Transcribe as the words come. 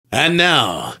And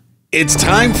now, it's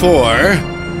time for...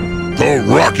 The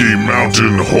Rocky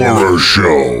Mountain Horror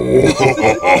Show.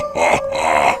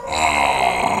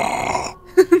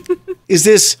 Is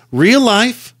this real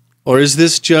life, or is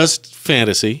this just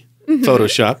fantasy,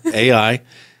 Photoshop, AI,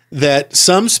 that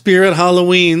some spirit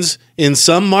Halloweens in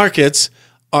some markets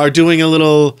are doing a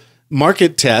little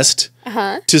market test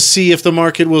to see if the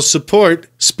market will support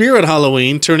Spirit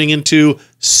Halloween turning into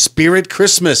Spirit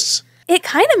Christmas? It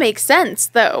kind of makes sense,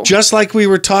 though. Just like we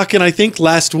were talking, I think,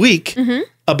 last week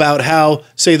about how,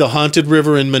 say, the Haunted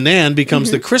River in Manan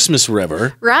becomes the Christmas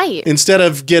River. Right. Instead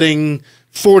of getting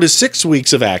 4 to 6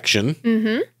 weeks of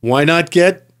action, why not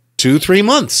get 2-3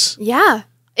 months? Yeah.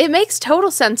 It makes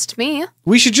total sense to me.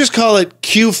 We should just call it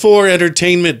Q4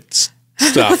 entertainment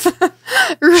stuff.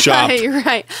 Shop.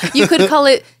 Right. You could call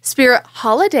it Spirit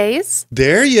Holidays.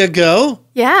 There you go.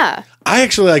 Yeah. I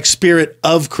actually like Spirit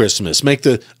of Christmas. Make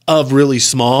the of really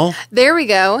small. There we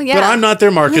go. Yeah. But I'm not their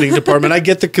marketing department. I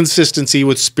get the consistency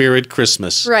with Spirit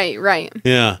Christmas. Right.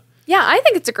 Yeah. Yeah, I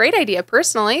think it's a great idea,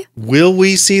 personally. Will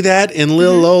we see that in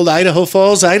little old Idaho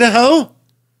Falls, Idaho?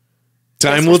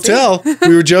 Time will tell.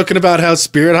 We were joking about how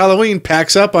Spirit Halloween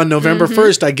packs up on November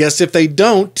 1st. I guess if they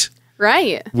don't,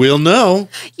 right, we'll know.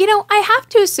 You know, I have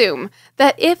to assume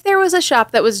that if there was a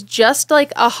shop that was just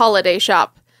like a holiday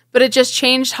shop, but it just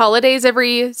changed holidays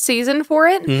every season for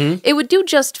it, it would do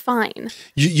just fine.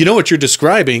 You know what you're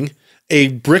describing? A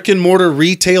brick and mortar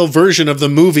retail version of the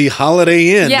movie Holiday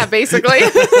Inn. Yeah, basically.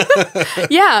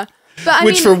 Yeah. But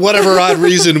Which, for whatever odd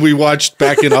reason, we watched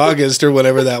back in August or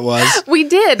whatever that was. We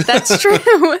did. That's true.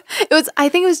 I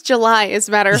think it was July, as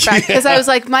a matter of fact, because I was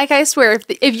like, Mike, I swear,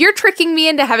 if you're tricking me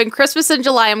into having Christmas in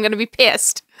July, I'm going to be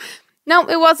pissed. No,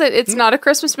 it wasn't. It's not a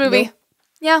Christmas movie. No.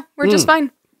 Yeah, we're just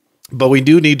fine. But we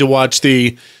do need to watch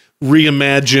the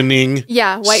reimagining.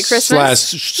 Yeah, White Christmas. /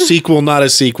 sequel, not a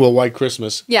sequel, White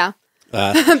Christmas. Yeah.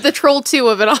 The Troll 2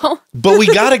 of it all. But we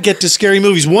got to get to scary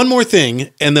movies. One more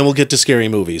thing, and then we'll get to scary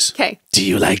movies. Okay. Do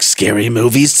you like scary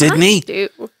movies, Sydney? I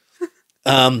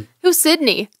do. Who's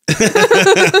Sydney?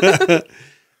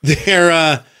 There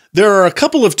are a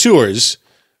couple of tours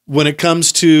when it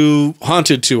comes to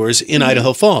haunted tours in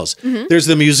Idaho Falls. There's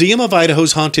the Museum of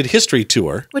Idaho's Haunted History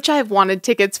Tour. Which I've wanted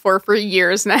tickets for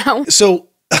years now. So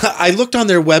I looked on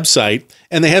their website,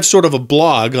 and they have sort of a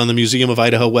blog on the Museum of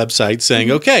Idaho website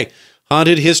saying, okay,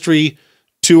 Haunted History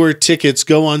Tour tickets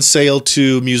go on sale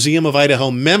to Museum of Idaho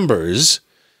members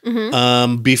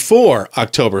before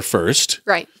October 1st.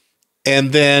 Right.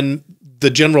 And then the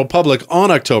general public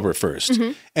on October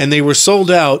 1st. And they were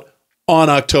sold out on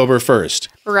October 1st.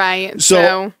 Right.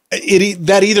 So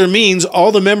that either means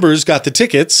all the members got the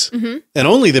tickets and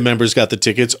only the members got the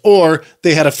tickets, or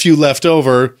they had a few left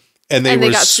over and they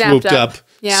were swooped up.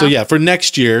 Yeah. So yeah, for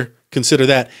next year, consider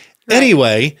that. Right.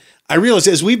 Anyway, I realized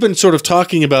as we've been sort of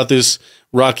talking about this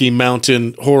Rocky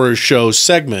Mountain Horror Show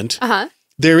segment,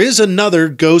 there is another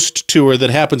ghost tour that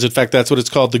happens. In fact, that's what it's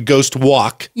called, the Ghost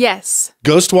Walk. Yes.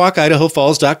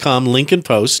 GhostWalkIdahoFalls.com, link and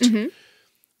post. You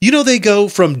know they go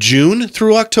from June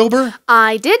through October?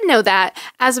 I did know that.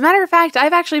 As a matter of fact,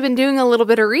 I've actually been doing a little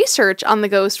bit of research on the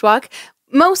Ghost Walk,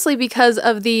 mostly because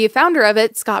of the founder of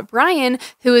it, Scott Bryan,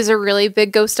 who is a really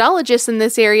big ghostologist in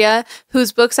this area,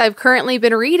 whose books I've currently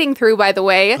been reading through, by the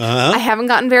way. I haven't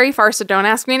gotten very far, so don't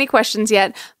ask me any questions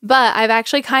yet, but I've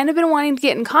actually kind of been wanting to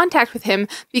get in contact with him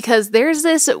because there's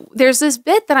this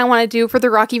bit that I want to do for the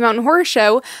Rocky Mountain Horror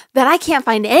Show that I can't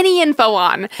find any info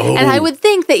on. And I would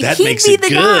think that he'd be the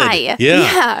guy.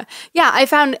 Yeah. I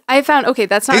found, okay,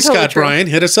 that's not Hey, totally Scott true. Bryan,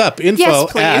 hit us up. Info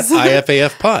at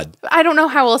IFAF Pod. I don't know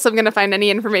how else I'm going to find any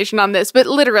information on this, but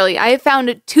literally I have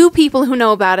found 2 people who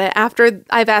know about it after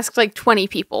I've asked like 20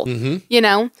 people, you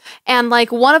know, and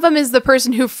like one of them is the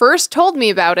person who first told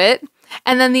me about it.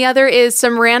 And then the other is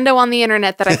some rando on the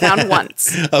internet that I found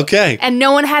once. Okay. And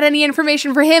no one had any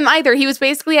information for him either. He was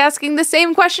basically asking the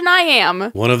same question I am.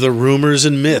 One of the rumors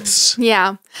and myths.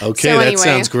 Yeah. Okay, so that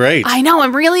sounds great. I know.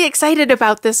 I'm really excited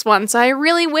about this one. So I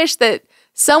really wish that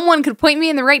someone could point me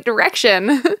in the right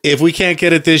direction. If we can't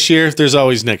get it this year, there's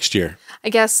always next year. I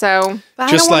guess so. But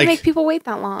Just I don't want like- to make people wait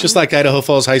that long. Just like Idaho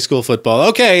Falls High School football.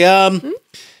 Okay.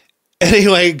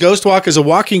 Anyway, Ghost Walk is a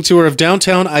walking tour of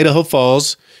downtown Idaho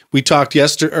Falls. We talked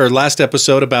last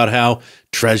episode about how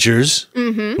Treasures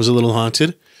was a little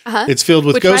haunted. It's filled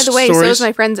with ghost by the way, stories. so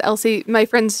is my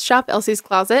friend's shop, Elsie's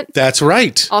Closet. That's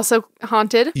right. Also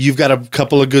haunted. You've got a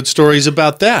couple of good stories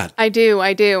about that. I do.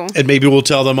 And maybe we'll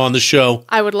tell them on the show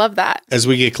I would love that. as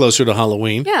we get closer to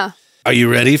Halloween. Yeah. Are you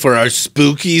ready for our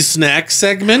spooky snack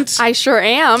segment? I sure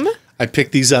am. I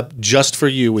picked these up just for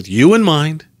you, with you in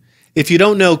mind. If you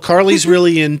don't know, Karley's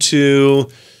really into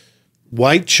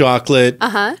white chocolate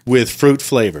with fruit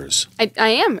flavors.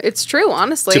 I am. It's true,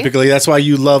 honestly. Typically, that's why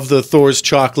you love the Thor's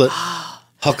chocolate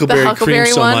Huckleberry cream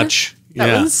so much.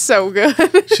 That one's so good.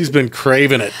 She's been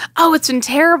craving it. Oh, it's been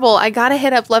terrible. I got to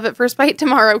hit up Love at First Bite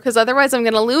tomorrow because otherwise I'm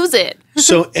going to lose it.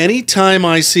 So anytime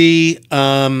I see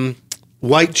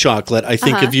white chocolate, I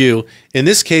think of you. In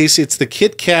this case, it's the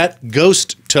Kit Kat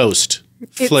Ghost Toast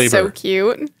flavor. It's so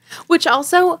cute. Which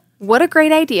also, what a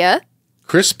great idea.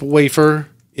 Crisp wafer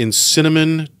in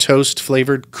cinnamon toast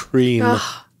flavored cream.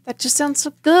 Oh, that just sounds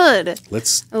so good.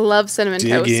 I love cinnamon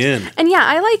toast. in. And yeah,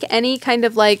 I like any kind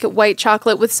of like white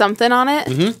chocolate with something on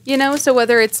it, you know? So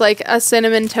whether it's like a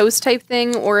cinnamon toast type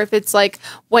thing or if it's like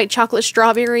white chocolate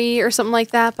strawberry or something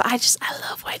like that. But I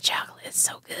love white chocolate. It's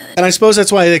so good. And I suppose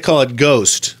that's why they call it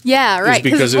Ghost. Yeah, right.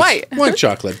 Because it's white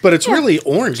chocolate. But it's really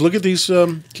orange. Look at these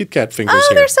Kit Kat fingers here.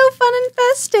 Oh, they're so fun and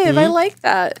festive. I like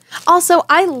that. Also,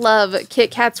 I love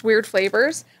Kit Kat's weird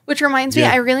flavors. Which reminds me,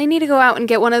 I really need to go out and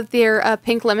get one of their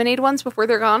pink lemonade ones before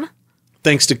they're gone.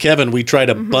 Thanks to Kevin, we tried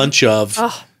a bunch of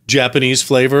Japanese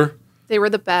flavors They were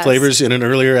the best. in an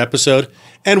earlier episode.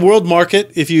 And World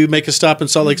Market, if you make a stop in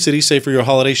Salt Lake City, say for your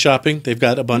holiday shopping, they've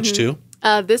got a bunch too.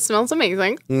 This smells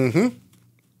amazing. I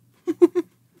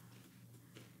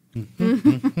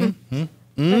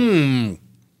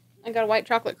got a white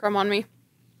chocolate crumb on me.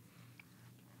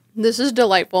 This is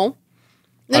delightful.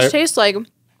 This tastes like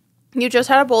you just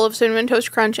had a bowl of Cinnamon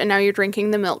Toast Crunch and now you're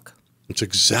drinking the milk. It's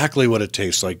exactly what it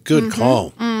tastes like. Good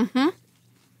call.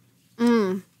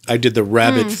 I did the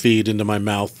rabbit feed into my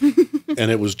mouth,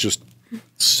 and it was just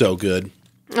so good.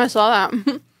 I saw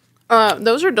that.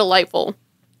 Those are delightful.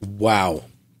 Wow.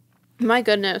 My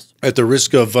goodness. At the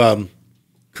risk of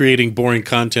creating boring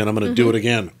content, I'm going to do it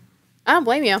again. I don't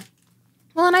blame you.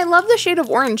 Well, and I love the shade of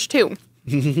orange, too.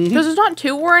 Because it's not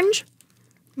too orange,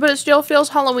 but it still feels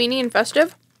Halloweeny and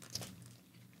festive.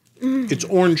 It's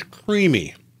orange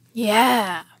creamy.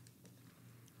 Yeah.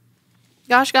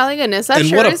 Gosh, golly goodness. That And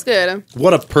sure is good.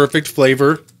 What a perfect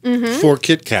flavor for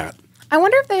Kit Kat. I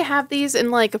wonder if they have these in,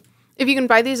 like, if you can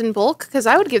buy these in bulk, because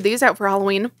I would give these out for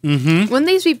Halloween. Wouldn't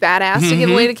these be badass to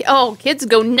give away to kids? Oh, kids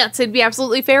go nuts. It'd be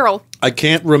absolutely feral. I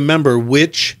can't remember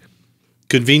which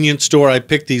convenience store I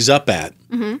picked these up at,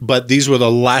 but these were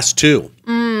the last two.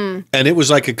 And it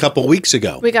was like a couple weeks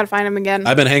ago. We got to find them again.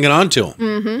 I've been hanging on to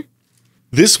them.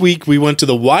 This week, we went to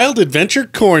the Wild Adventure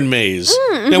Corn Maze.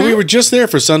 Now, we were just there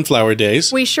for Sunflower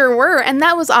Days. We sure were, and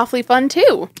that was awfully fun,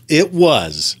 too. It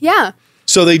was. Yeah.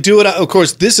 So they do it, of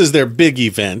course, this is their big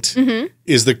event,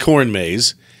 is the Corn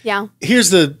Maze. Yeah. Here's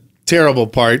the terrible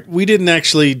part. We didn't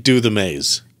actually do the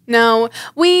maze. No,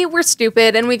 we were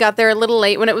stupid, and we got there a little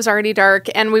late when it was already dark,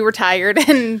 and we were tired,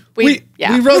 and we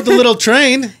rode the little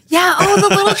train. Yeah, oh,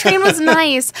 the little train was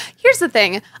nice. Here's the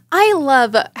thing. I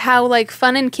love how, like,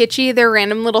 fun and kitschy their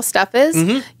random little stuff is.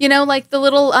 You know, like the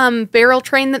little barrel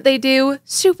train that they do.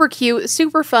 Super cute,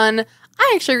 super fun.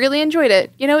 I actually really enjoyed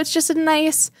it. You know, it's just a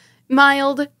nice,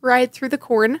 mild ride through the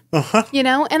corn. You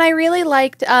know, and I really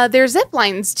liked their zip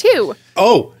lines, too.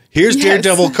 Oh, here's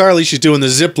Daredevil Karley. She's doing the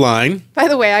zip line. By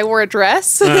the way, I wore a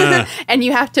dress, and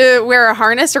you have to wear a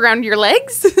harness around your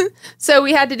legs. So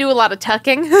we had to do a lot of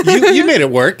tucking. You made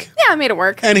it work. Yeah, I made it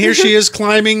work. And here she is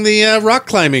climbing the rock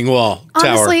climbing wall tower.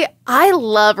 Honestly, I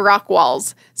love rock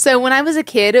walls. So when I was a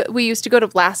kid, we used to go to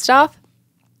Blast Off,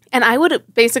 and I would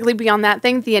basically be on that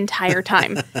thing the entire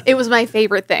time. It was my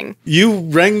favorite thing. You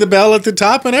rang the bell at the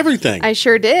top and everything. I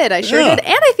sure did. I sure did.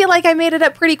 And I feel like I made it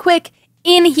up pretty quick.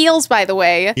 In heels, by the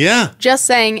way. Yeah. Just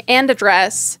saying, and a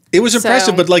dress. It was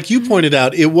impressive, but like you pointed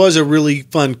out, it was a really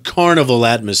fun carnival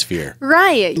atmosphere.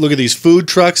 Right. Look at these food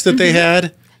trucks that they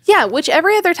had. Yeah, which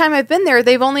every other time I've been there,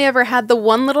 they've only ever had the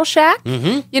one little shack,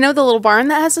 you know, the little barn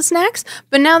that has the snacks.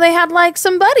 But now they had like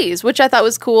some buddies, which I thought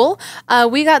was cool.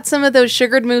 We got some of those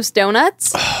sugared mousse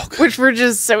donuts, which were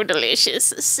just so delicious.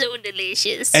 So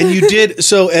delicious. And you did,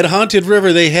 so at Haunted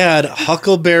River, they had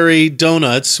huckleberry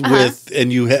donuts with,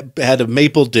 and you had a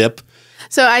maple dip.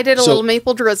 So I did a little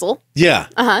maple drizzle. Yeah.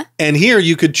 And here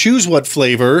you could choose what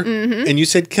flavor, and you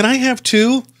said, "Can I have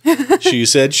two?" She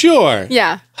said, "Sure."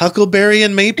 Yeah. Huckleberry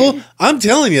and maple. I'm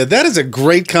telling you, that is a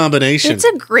great combination. It's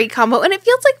a great combo, and it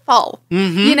feels like fall.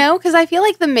 You know, because I feel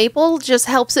like the maple just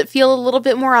helps it feel a little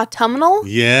bit more autumnal.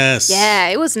 Yes. Yeah,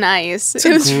 it was nice.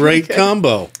 It's a great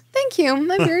combo. Thank you. I'm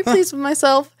very pleased with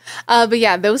myself. But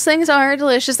yeah, those things are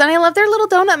delicious, and I love their little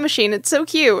donut machine. It's so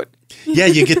cute. Yeah,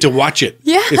 you get to watch it.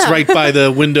 Yeah. It's right by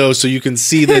the window, so you can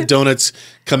see the donuts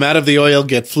come out of the oil,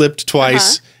 get flipped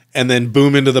twice, and then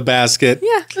boom into the basket.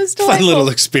 Yeah, it was delightful. Fun little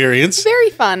experience.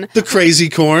 Very fun. The crazy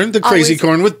corn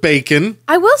with bacon.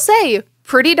 I will say,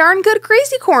 pretty darn good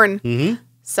crazy corn.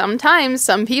 sometimes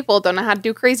some people don't know how to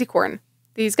do crazy corn.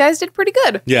 These guys did pretty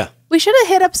good. Yeah. We should have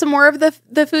hit up some more of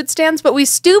the food stands, but we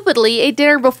stupidly ate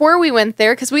dinner before we went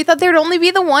there because we thought there'd only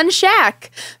be the one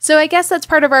shack. So I guess that's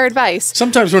part of our advice.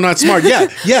 Sometimes we're not smart. Yeah.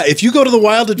 If you go to the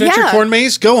Wild Adventure Corn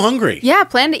Maze, go hungry. Yeah,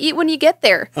 plan to eat when you get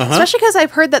there. Especially because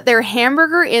I've heard that their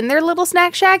hamburger in their little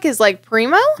snack shack is like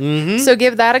primo. So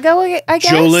give that a go, I guess.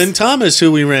 Jolynn Thomas,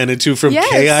 who we ran into from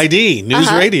KID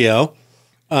News Radio,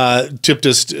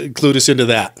 clued us into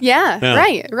that. Yeah,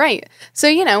 right.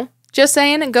 So, just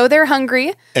saying, go there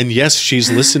hungry. And yes,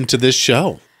 she's listened to this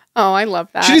show. Oh, I love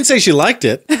that. She didn't say she liked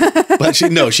it, but she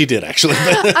did actually.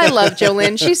 I love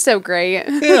Jolynn. She's so great.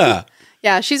 Yeah.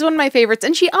 Yeah, she's one of my favorites.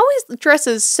 And she always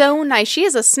dresses so nice. She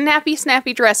is a snappy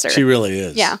dresser. She really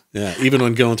is. Yeah. Yeah. Even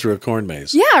when going through a corn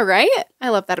maze. Yeah, right? I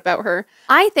love that about her.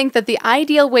 I think that the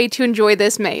ideal way to enjoy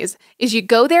this maze is you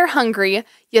go there hungry,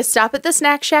 you stop at the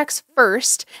snack shacks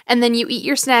first, and then you eat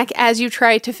your snack as you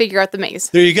try to figure out the maze.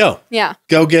 There you go. Yeah.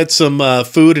 Go get some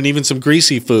food and even some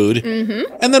greasy food,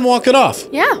 and then walk it off.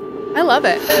 Yeah, I love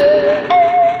it.